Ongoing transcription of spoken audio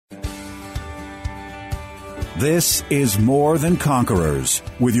This is More Than Conquerors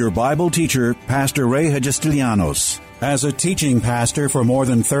with your Bible teacher, Pastor Ray Hagestilianos. As a teaching pastor for more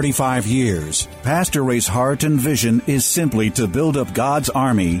than 35 years, Pastor Ray's heart and vision is simply to build up God's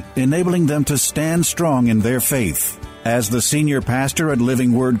army, enabling them to stand strong in their faith. As the senior pastor at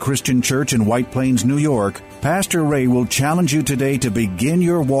Living Word Christian Church in White Plains, New York, Pastor Ray will challenge you today to begin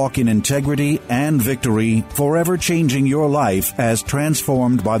your walk in integrity and victory, forever changing your life as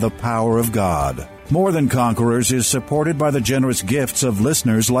transformed by the power of God. More Than Conquerors is supported by the generous gifts of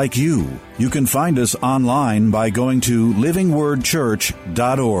listeners like you. You can find us online by going to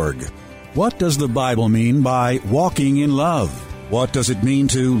livingwordchurch.org. What does the Bible mean by walking in love? What does it mean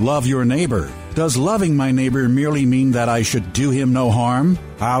to love your neighbor? Does loving my neighbor merely mean that I should do him no harm?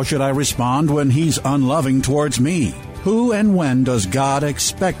 How should I respond when he's unloving towards me? Who and when does God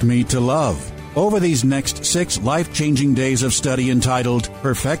expect me to love? Over these next 6 life-changing days of study entitled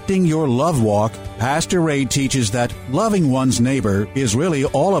Perfecting Your Love Walk, Pastor Ray teaches that loving one's neighbor is really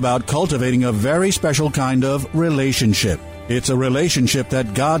all about cultivating a very special kind of relationship. It's a relationship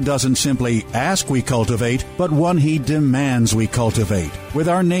that God doesn't simply ask we cultivate, but one He demands we cultivate, with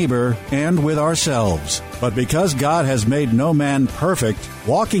our neighbor and with ourselves. But because God has made no man perfect,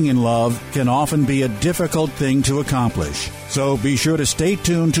 walking in love can often be a difficult thing to accomplish. So be sure to stay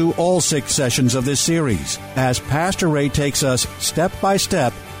tuned to all 6 sessions of this series, as Pastor Ray takes us step by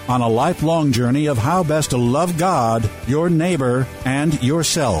step on a lifelong journey of how best to love God, your neighbor, and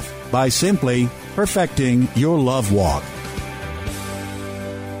yourself by simply perfecting your love walk.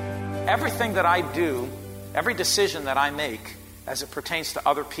 Everything that I do, every decision that I make as it pertains to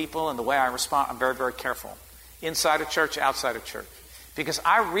other people and the way I respond, I'm very, very careful. Inside of church, outside of church. Because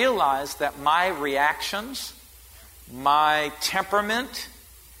I realize that my reactions, my temperament,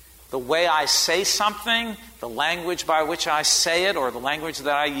 the way I say something, the language by which I say it, or the language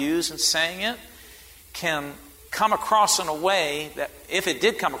that I use in saying it, can come across in a way that, if it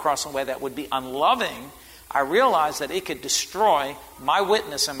did come across in a way that would be unloving, I realize that it could destroy my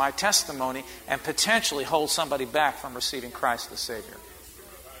witness and my testimony and potentially hold somebody back from receiving Christ the Savior.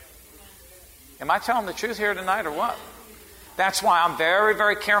 Am I telling the truth here tonight or what? That's why I'm very,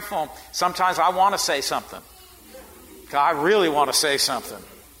 very careful. Sometimes I want to say something. I really want to say something.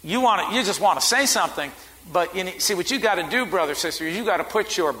 You just want to say something, but see what you got to do, brother, sister, you got to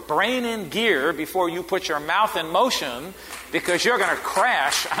put your brain in gear before you put your mouth in motion, because you're going to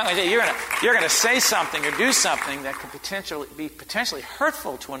crash. You're going to say something or do something that could potentially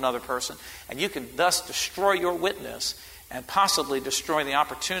hurtful to another person, and you can thus destroy your witness and possibly destroy the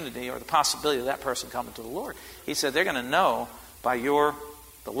opportunity or the possibility of that person coming to the Lord. He said they're going to know by the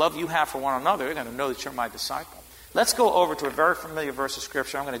love you have for one another, they're going to know that you're my disciple. Let's go over to a very familiar verse of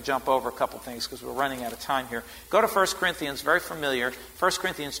Scripture. I'm going to jump over a couple things because we're running out of time here. Go to 1 Corinthians, very familiar, 1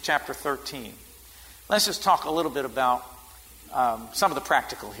 Corinthians chapter 13. Let's just talk a little bit about some of the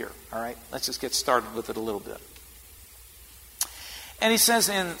practical here, all right? Let's just get started with it a little bit. And he says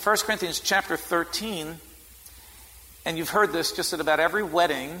in 1 Corinthians chapter 13, and you've heard this just at about every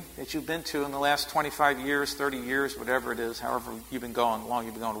wedding that you've been to in the last 25 years, 30 years, whatever it is, however long you've been going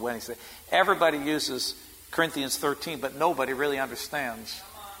to weddings. Everybody uses Corinthians 13, but nobody really understands,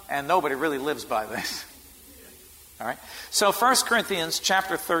 and nobody really lives by this. All right? So 1 Corinthians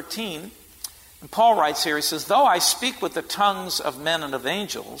chapter 13, and Paul writes here, he says, though I speak with the tongues of men and of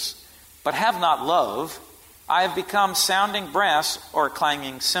angels, but have not love, I have become sounding brass or a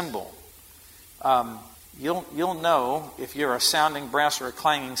clanging cymbal. You'll know if you're a sounding brass or a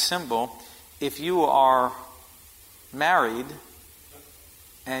clanging cymbal if you are married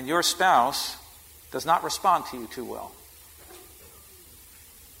and your spouse does not respond to you too well.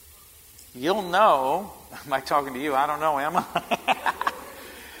 You'll know, am I talking to you? I don't know, am I?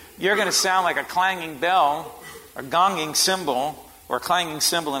 You're going to sound like a clanging bell, a gonging cymbal, or a clanging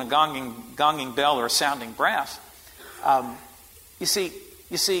cymbal and a gonging bell, or a sounding brass. You see,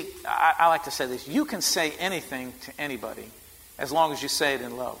 I like to say this. You can say anything to anybody as long as you say it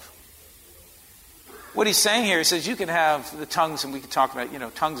in love. What he's saying here, he says you can have the tongues, and we can talk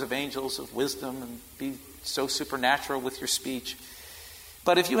about, tongues of angels, of wisdom, and be so supernatural with your speech.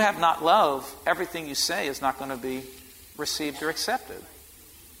 But if you have not love, everything you say is not going to be received or accepted.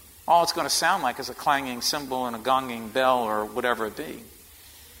 All it's going to sound like is a clanging cymbal and a gonging bell or whatever it be.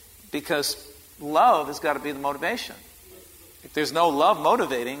 Because love has got to be the motivation. If there's no love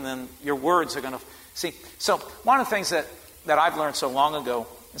motivating, then your words are going to... See, so one of the things that I've learned so long ago,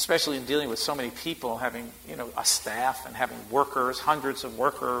 especially in dealing with so many people, having a staff and having workers, hundreds of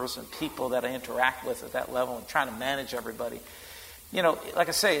workers and people that I interact with at that level and trying to manage everybody. Like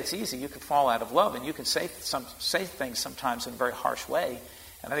I say, it's easy. You can fall out of love and you can say things sometimes in a very harsh way.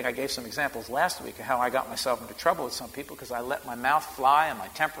 And I think I gave some examples last week of how I got myself into trouble with some people because I let my mouth fly and my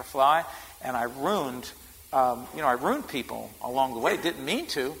temper fly, and I ruined people along the way. Didn't mean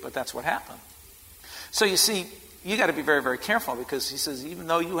to, but that's what happened. So you see, you got to be very, very careful, because he says, even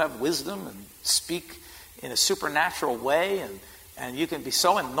though you have wisdom and speak in a supernatural way, and you can be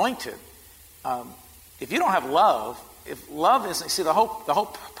so anointed, if you don't have love, if love isn't, see, the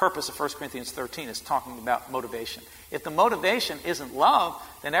whole purpose of 1 Corinthians 13 is talking about motivation. If the motivation isn't love,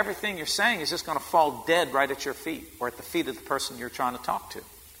 then everything you're saying is just going to fall dead right at your feet, or at the feet of the person you're trying to talk to.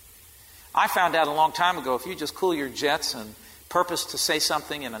 I found out a long time ago, if you just cool your jets and purpose to say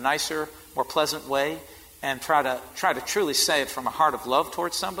something in a nicer, more pleasant way, and try to truly say it from a heart of love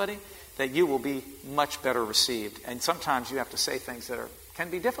towards somebody, that you will be much better received. And sometimes you have to say things that can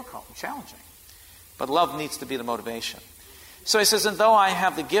be difficult and challenging. But love needs to be the motivation. So he says, and though I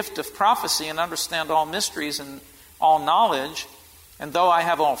have the gift of prophecy and understand all mysteries and all knowledge, and though I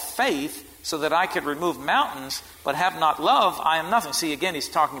have all faith so that I could remove mountains, but have not love, I am nothing. See, again, he's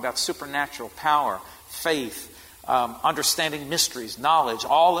talking about supernatural power, faith, understanding mysteries, knowledge,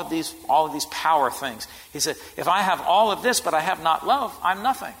 all of these power things. He said, if I have all of this, but I have not love, I'm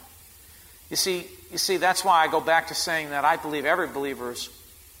nothing. You see, that's why I go back to saying that I believe every believer's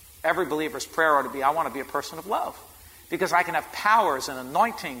prayer ought to be, I want to be a person of love. Because I can have powers and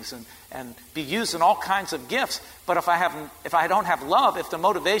anointings and be used in all kinds of gifts. But if I don't have love, if the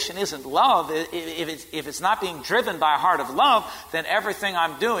motivation isn't love, if it's not being driven by a heart of love, then everything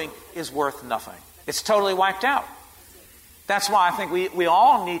I'm doing is worth nothing. It's totally wiped out. That's why I think we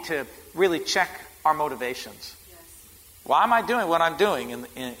all need to really check our motivations. Why am I doing what I'm doing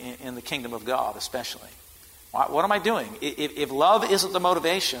in the kingdom of God, especially? What am I doing? If love isn't the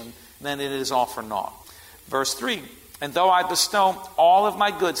motivation, then it is all for naught. Verse 3, and though I bestow all of my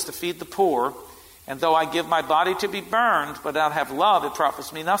goods to feed the poor, and though I give my body to be burned, but not have love, it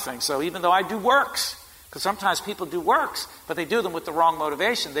profits me nothing. So even though I do works, because sometimes people do works, but they do them with the wrong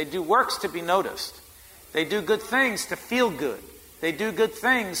motivation. They do works to be noticed. They do good things to feel good. They do good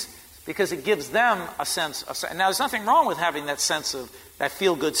things because it gives them a sense of... Now, there's nothing wrong with having that sense of, that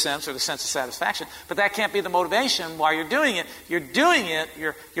feel-good sense or the sense of satisfaction, but that can't be the motivation while you're doing it. You're doing it,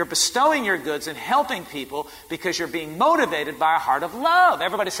 you're bestowing your goods and helping people because you're being motivated by a heart of love.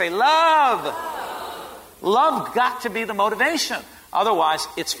 Everybody say, love! Love got to be the motivation. Otherwise,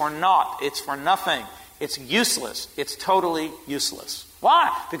 it's for naught. It's for nothing. It's useless. It's totally useless.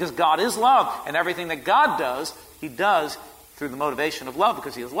 Why? Because God is love, and everything that God does, He does through the motivation of love,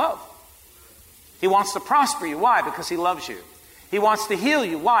 because He is love. He wants to prosper you. Why? Because He loves you. He wants to heal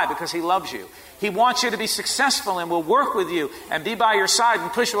you. Why? Because He loves you. He wants you to be successful and will work with you and be by your side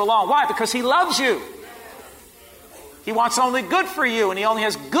and push you along. Why? Because He loves you. He wants only good for you, and He only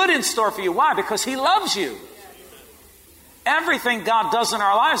has good in store for you. Why? Because He loves you. Everything God does in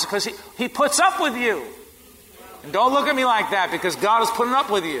our lives is because He puts up with you. And don't look at me like that, because God is putting up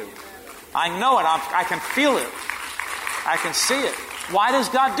with you. I know it. I can feel it. I can see it. Why does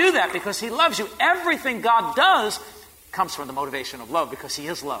God do that? Because He loves you. Everything God does comes from the motivation of love, because He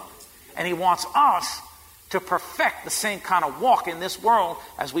is love. And He wants us to perfect the same kind of walk in this world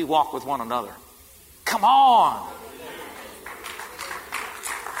as we walk with one another. Come on!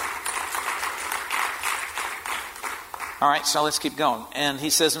 All right, so let's keep going. And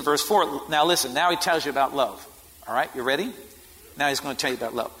he says in verse 4, now listen, now he tells you about love. All right, you ready? Now he's going to tell you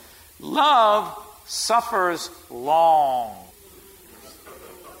about love. Love suffers long.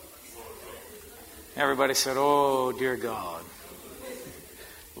 Everybody said, oh, dear God.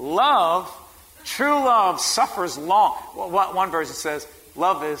 Love, true love, suffers long. Well, one version says,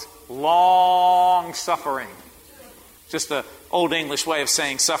 love is long-suffering. Just the old English way of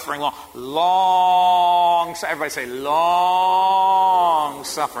saying suffering long. Long, everybody say long-suffering.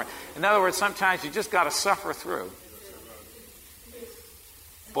 In other words, sometimes you just got to suffer through.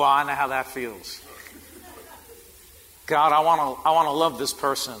 Boy, I know how that feels. God, I want to love this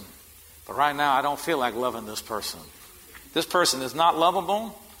person. But right now, I don't feel like loving this person. This person is not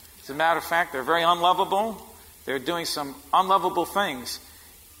lovable. As a matter of fact, they're very unlovable. They're doing some unlovable things.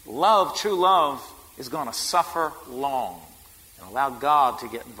 Love, true love, is going to suffer long and allow God to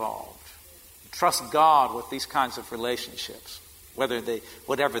get involved. Trust God with these kinds of relationships,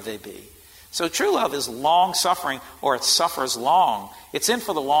 whatever they be. So true love is long-suffering, or it suffers long. It's in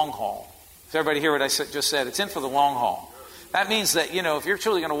for the long haul. Does everybody hear what I just said? It's in for the long haul. That means that, if you're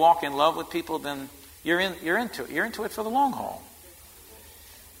truly going to walk in love with people, then you're into it. You're into it for the long haul.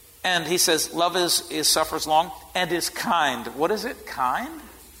 And he says, love is suffers long and is kind. What is it? Kind?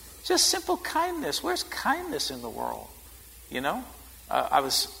 Just simple kindness. Where's kindness in the world? I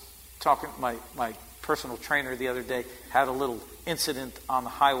was talking, my personal trainer the other day had a little incident on the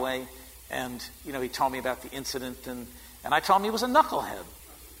highway, and he told me about the incident, and I told him he was a knucklehead.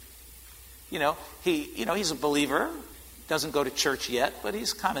 He's a believer, doesn't go to church yet, but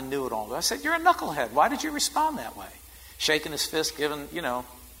he's kind of new at all. I said, "You're a knucklehead. Why did you respond that way?" Shaking his fist, giving,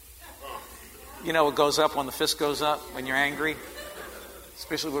 what goes up when the fist goes up when you're angry,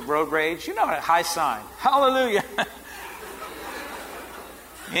 especially with road rage. A high sign. Hallelujah.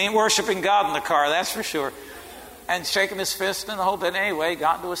 He ain't worshiping God in the car, that's for sure. And shaking his fist and the whole bit. Anyway,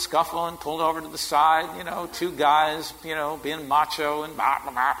 got into a scuffle and pulled over to the side. Two guys, being macho and blah,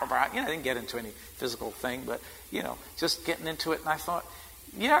 blah, blah, blah. Didn't get into any physical thing, but, just getting into it. And I thought,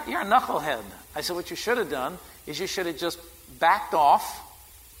 you're a knucklehead. I said, what you should have done is you should have just backed off,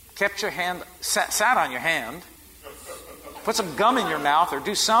 kept your hand, sat on your hand, put some gum in your mouth or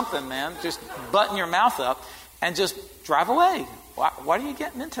do something, man. Just button your mouth up and just drive away. What are you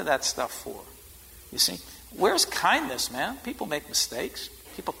getting into that stuff for? You see, where's kindness, man? People make mistakes.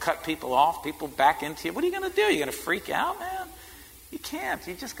 People cut people off. People back into you. What are you going to do? You're going to freak out, man? You can't.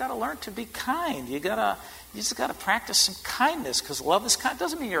 You just got to learn to be kind. You just got to practice some kindness, because love is kind.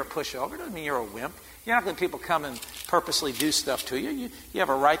 Doesn't mean you're a pushover. Doesn't mean you're a wimp. You're not letting people come and purposely do stuff to you. You have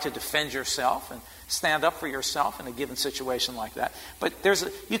a right to defend yourself and stand up for yourself in a given situation like that. But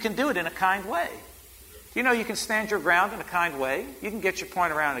you can do it in a kind way. You can stand your ground in a kind way. You can get your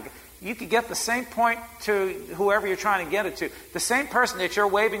point around. You can get the same point to whoever you're trying to get it to. The same person that you're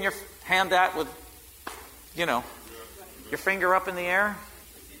waving your hand at with, your finger up in the air.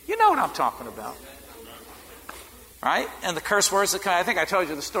 You know what I'm talking about. Right? And the curse words that I think I told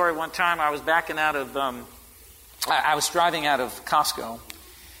you the story one time. I was backing out of, I was driving out of Costco.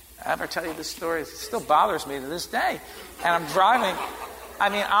 I ever tell you this story? It still bothers me to this day. And I'm driving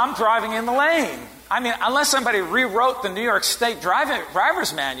in the lane. Unless somebody rewrote the New York State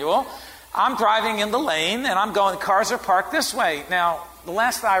driver's manual, I'm driving in the lane and I'm going, cars are parked this way. Now, the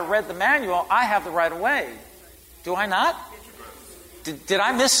last time I read the manual, I have the right of way. Do I not? Did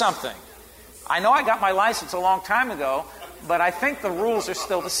I miss something? I know I got my license a long time ago, but I think the rules are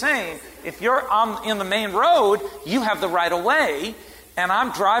still the same. If you're in the main road, you have the right of way, and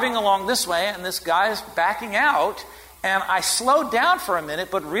I'm driving along this way, and this guy is backing out. And I slowed down for a minute,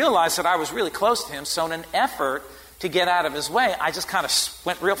 but realized that I was really close to him. So in an effort to get out of his way, I just kind of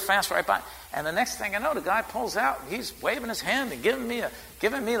went real fast right by. And the next thing I know, the guy pulls out. He's waving his hand and giving me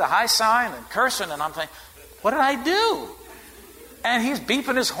the high sign and cursing. And I'm thinking, what did I do? And he's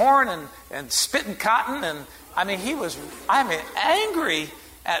beeping his horn and spitting cotton. And he was angry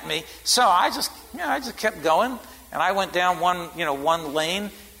at me. So I just kept going. And I went down one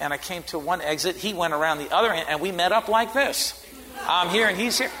lane. And I came to one exit. He went around the other end, and we met up like this. I'm here, and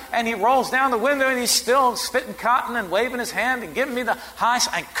he's here. And he rolls down the window, and he's still spitting cotton and waving his hand and giving me the high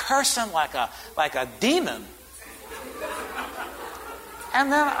and cursing like a demon.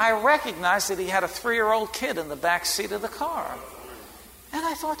 And then I recognized that he had a 3-year-old kid in the back seat of the car. And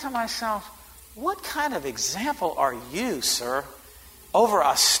I thought to myself, what kind of example are you, sir? Over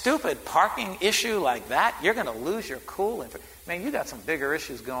a stupid parking issue like that, you're going to lose your cool. Man, you got some bigger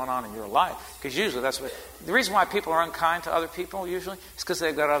issues going on in your life. Because usually the reason why people are unkind to other people usually is because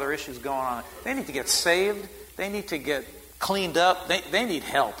they've got other issues going on. They need to get saved. They need to get cleaned up. They need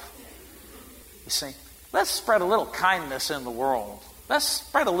help. You see, let's spread a little kindness in the world. Let's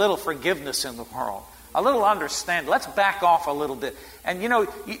spread a little forgiveness in the world. A little understanding. Let's back off a little bit. And you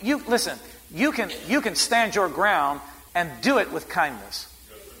listen, you can stand your ground and do it with kindness.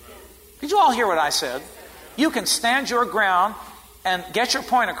 Did you all hear what I said? You can stand your ground and get your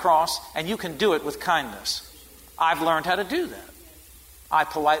point across, and you can do it with kindness. I've learned how to do that. I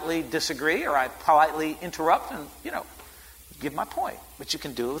politely disagree, or I politely interrupt and, give my point. But you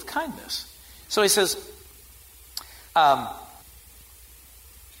can do it with kindness. So he says,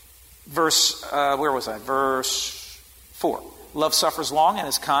 Verse 4. Love suffers long and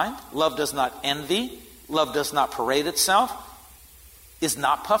is kind. Love does not envy. Love does not parade itself. Is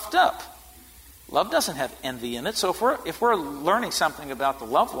not puffed up. Love doesn't have envy in it. So if we're learning something about the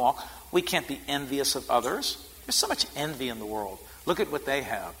love walk, we can't be envious of others. There's so much envy in the world. Look at what they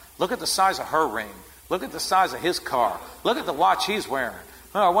have. Look at the size of her ring. Look at the size of his car. Look at the watch he's wearing.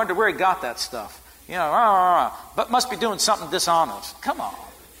 Oh, I wonder where he got that stuff. But must be doing something dishonest. Come on.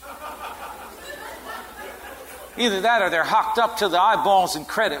 Either that or they're hocked up to the eyeballs in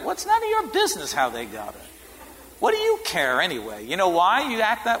credit. Well, it's none of your business how they got it. What do you care anyway? You know why you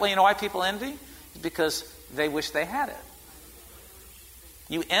act that way? You know why people envy? Because they wish they had it.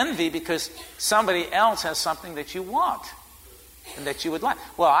 You envy because somebody else has something that you want and that you would like.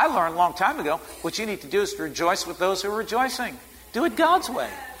 Well, I learned a long time ago, what you need to do is to rejoice with those who are rejoicing. Do it God's way.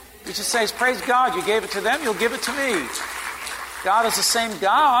 You just say, praise God, you gave it to them, you'll give it to me. God is the same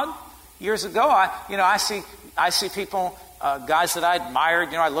God. Years ago, I see people, guys that I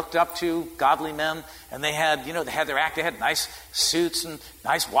admired, I looked up to, godly men, and they had their act, they had nice suits and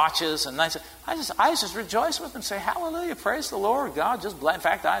nice watches and nice. I just rejoice with them, say, hallelujah, praise the Lord, God just bless. In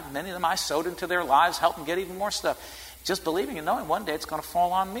fact, many of them I sowed into their lives, helped them get even more stuff. Just believing and knowing one day it's going to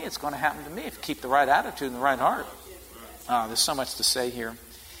fall on me, it's going to happen to me if you keep the right attitude and the right heart. There's so much to say here.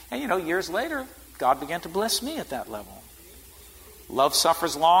 And years later, God began to bless me at that level. Love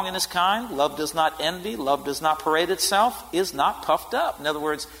suffers long and is kind. Love does not envy. Love does not parade itself, is not puffed up. In other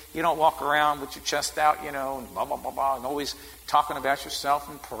words, you don't walk around with your chest out, and blah, blah, blah, blah, and always talking about yourself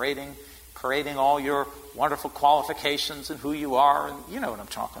and parading all your wonderful qualifications and who you are, and you know what I'm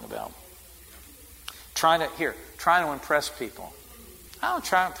talking about. Trying to impress people. I don't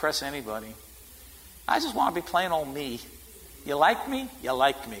try to impress anybody. I just want to be plain old me. You like me? You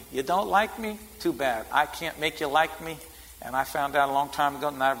like me. You don't like me? Too bad. I can't make you like me. And I found out a long time ago,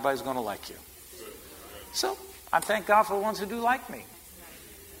 not everybody's going to like you. So I thank God for the ones who do like me.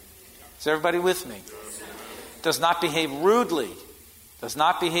 Is everybody with me? Does not behave rudely. Does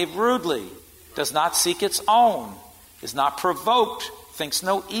not behave rudely. Does not seek its own. Is not provoked. Thinks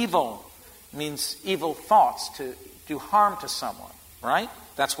no evil. Means evil thoughts, to do harm to someone. Right?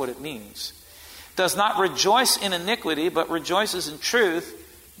 That's what it means. Does not rejoice in iniquity, but rejoices in truth.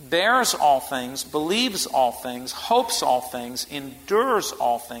 Bears all things, believes all things, hopes all things, endures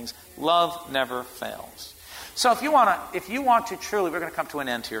all things. Love never fails. So if you want to truly, we're going to come to an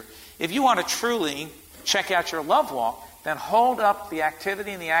end here. If you want to truly check out your love walk, then hold up the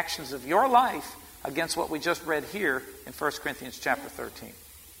activity and the actions of your life against what we just read here in 1 Corinthians chapter 13.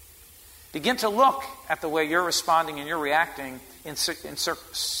 Begin to look at the way you're responding and you're reacting in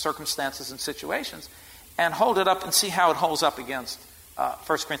circumstances and situations, and hold it up and see how it holds up against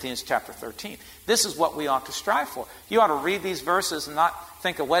 1 Corinthians chapter 13. This is what we ought to strive for. You ought to read these verses and not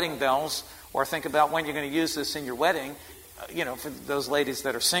think of wedding bells or think about when you're going to use this in your wedding, for those ladies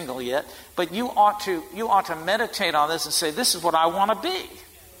that are single yet. But you ought to meditate on this and say, this is what I want to be.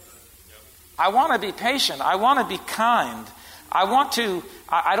 I want to be patient. I want to be kind. I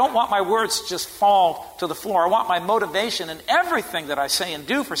don't want my words to just fall to the floor. I want my motivation in everything that I say and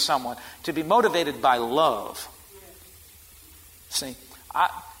do for someone to be motivated by love. See,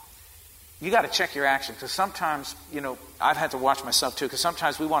 you got to check your action, because sometimes, I've had to watch myself too, because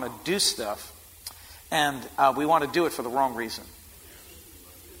sometimes we want to do stuff and we want to do it for the wrong reason.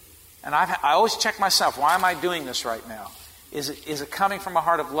 And I always check myself, why am I doing this right now? Is it coming from a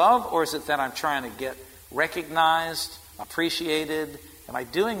heart of love, or is it that I'm trying to get recognized, appreciated? Am I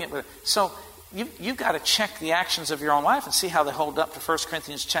doing it with... So you've got to check the actions of your own life and see how they hold up to 1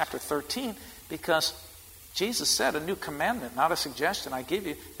 Corinthians chapter 13, because Jesus said, a new commandment, not a suggestion I give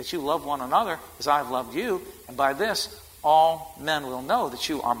you, that you love one another as I have loved you, and by this all men will know that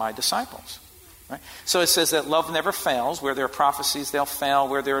you are my disciples. Right? So it says that love never fails. Where there are prophecies, they'll fail.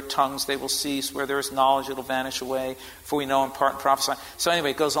 Where there are tongues, they will cease. Where there is knowledge, it'll vanish away. For we know in part and prophesy. So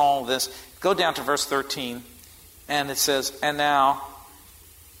anyway, it goes all of this. Go down to verse 13, and it says, and now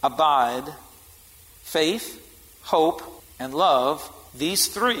abide faith, hope, and love, these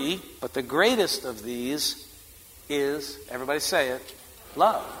three, but the greatest of these is, everybody say it,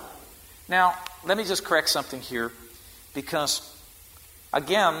 love. Now, let me just correct something here, because,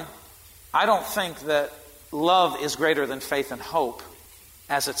 again, I don't think that love is greater than faith and hope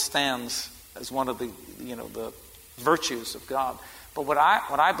as it stands as one of the virtues of God. But what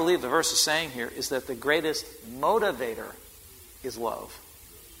I believe the verse is saying here is that the greatest motivator is love.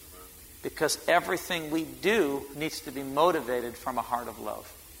 Because everything we do needs to be motivated from a heart of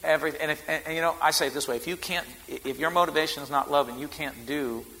love. I say it this way: if your motivation is not love and you can't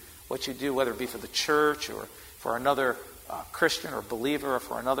do what you do, whether it be for the church or for another Christian or believer or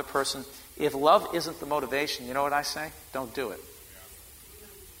for another person, if love isn't the motivation, you know what I say? Don't do it.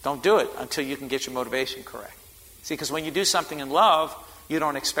 Don't do it until you can get your motivation correct. See, because when you do something in love, you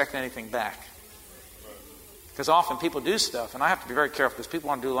don't expect anything back. Because often people do stuff, and I have to be very careful because people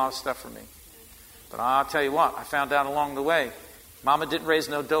want to do a lot of stuff for me. But I'll tell you what, I found out along the way, Mama didn't raise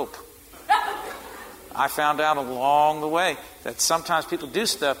no dope. I found out along the way that sometimes people do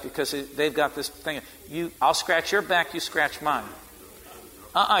stuff because they've got this thing. I'll scratch your back, you scratch mine.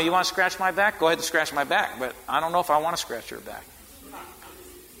 You want to scratch my back? Go ahead and scratch my back, but I don't know if I want to scratch your back.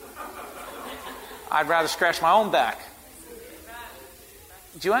 I'd rather scratch my own back.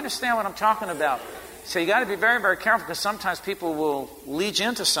 Do you understand what I'm talking about? So you got to be very, very careful, because sometimes people will lead you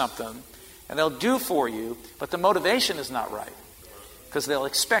into something and they'll do for you, but the motivation is not right, because they'll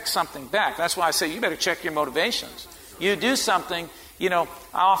expect something back. That's why I say you better check your motivations. You do something, I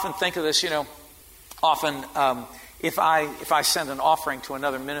often think of this, often if I send an offering to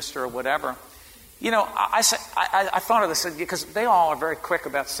another minister or whatever, I thought of this because they all are very quick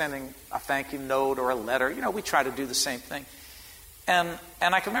about sending a thank you note or a letter. We try to do the same thing. And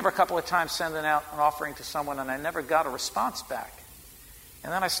I can remember a couple of times sending out an offering to someone and I never got a response back.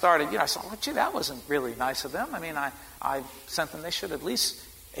 And then I started, I thought, well, gee, that wasn't really nice of them. I mean, I sent them, they should at least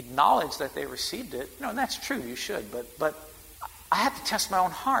acknowledge that they received it. And that's true, you should. But I had to test my own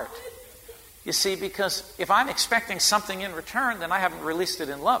heart. You see, because if I'm expecting something in return, then I haven't released it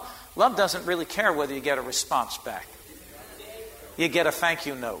in love. Love doesn't really care whether you get a response back. You get a thank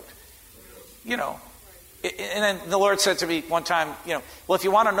you note. And then the Lord said to me one time, well, if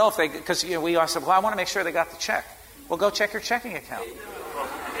you want to know if they, because we all said, well, I want to make sure they got the check. Well, go check your checking account.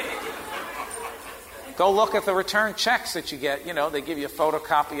 Go look at the return checks that you get. They give you a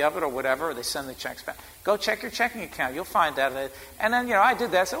photocopy of it or whatever, or they send the checks back. Go check your checking account. You'll find out. And then, I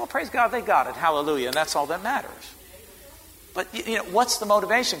did that. I said, well, praise God, they got it. Hallelujah. And that's all that matters. But, what's the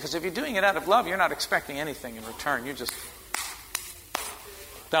motivation? Because if you're doing it out of love, you're not expecting anything in return. You're just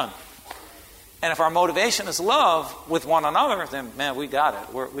done. And if our motivation is love with one another, then, man, we got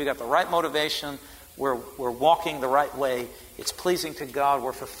it. We got the right motivation. We're walking the right way. It's pleasing to God.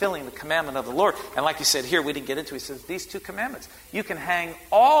 We're fulfilling the commandment of the Lord. And like he said here, we didn't get into it. He says, these 2 commandments. You can hang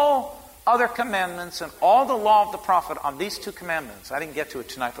all other commandments and all the law of the prophet on these 2 commandments. I didn't get to it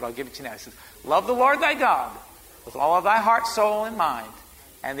tonight, but I'll give it to you now. He says, love the Lord thy God with all of thy heart, soul, and mind.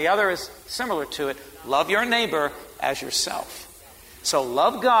 And the other is similar to it. Love your neighbor as yourself. So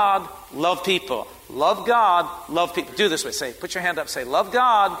love God, love people. Love God, love people. Do this way. Say, put your hand up. Say, love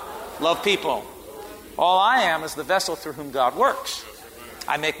God, love people. All I am is the vessel through whom God works.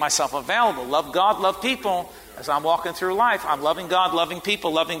 I make myself available. Love God, love people. As I'm walking through life, I'm loving God, loving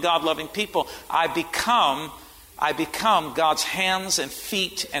people, loving God, loving people. I become God's hands and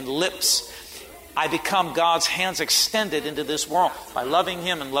feet and lips. I become God's hands extended into this world by loving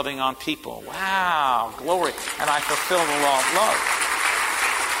Him and loving on people. Wow, glory. And I fulfill the law of love.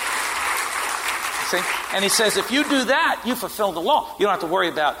 See? And he says, if you do that, you fulfill the law. You don't have to worry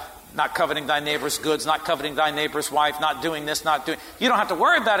about not coveting thy neighbor's goods, not coveting thy neighbor's wife, not doing this, not doing... You don't have to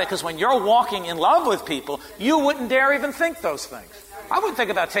worry about it because when you're walking in love with people, you wouldn't dare even think those things. I wouldn't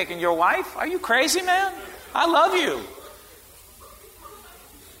think about taking your wife. Are you crazy, man? I love you.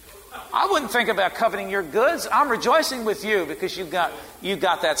 I wouldn't think about coveting your goods. I'm rejoicing with you because you got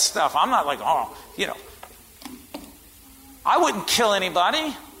that stuff. I'm not like, I wouldn't kill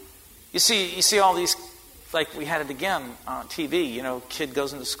anybody. You see all these, like we had it again on TV, kid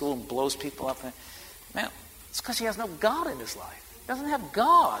goes into school and blows people up. Man, it's because he has no God in his life. He doesn't have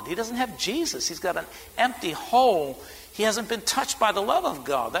God. He doesn't have Jesus. He's got an empty hole. He hasn't been touched by the love of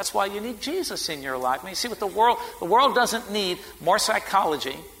God. That's why you need Jesus in your life. I mean, you see what the world doesn't need more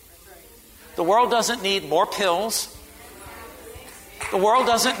psychology. The world doesn't need more pills. The world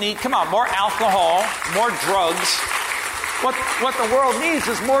doesn't need, more alcohol, more drugs. What the world needs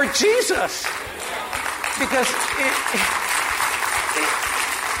is more Jesus. Because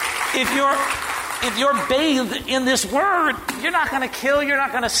if you're bathed in this word, you're not going to kill, you're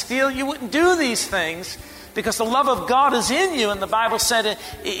not going to steal, you wouldn't do these things because the love of God is in you. And the Bible said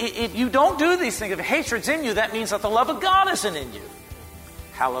if you don't do these things, if hatred's in you, that means that the love of God isn't in you.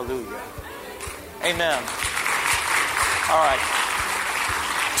 Hallelujah. Amen. All right.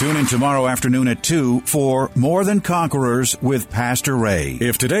 Tune in tomorrow afternoon at 2 for More Than Conquerors with Pastor Ray.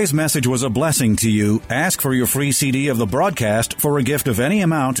 If today's message was a blessing to you, ask for your free CD of the broadcast for a gift of any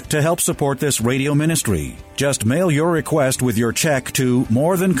amount to help support this radio ministry. Just mail your request with your check to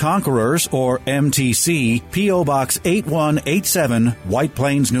More Than Conquerors or MTC, P.O. Box 8187, White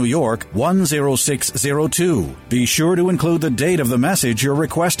Plains, New York 10602. Be sure to include the date of the message you're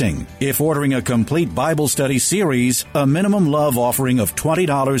requesting. If ordering a complete Bible study series, a minimum love offering of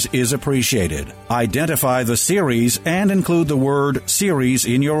 $20 is appreciated. Identify the series and include the word series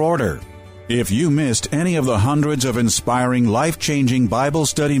in your order. If you missed any of the hundreds of inspiring, life-changing Bible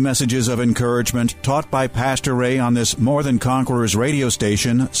study messages of encouragement taught by Pastor Ray on this More Than Conquerors radio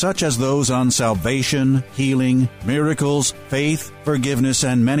station, such as those on salvation, healing, miracles, faith, forgiveness,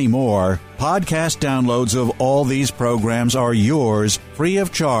 and many more, podcast downloads of all these programs are yours free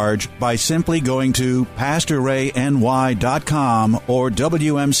of charge by simply going to PastorRayNY.com or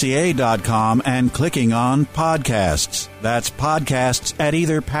WMCA.com and clicking on Podcasts. That's podcasts at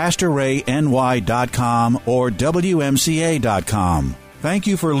either PastorRayNY.com or WMCA.com. Thank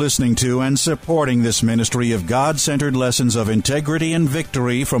you for listening to and supporting this ministry of God-centered lessons of integrity and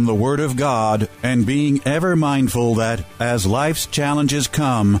victory from the Word of God, and being ever mindful that, as life's challenges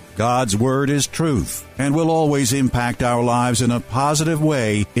come, God's Word is truth and will always impact our lives in a positive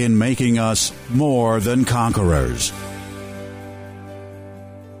way in making us more than conquerors.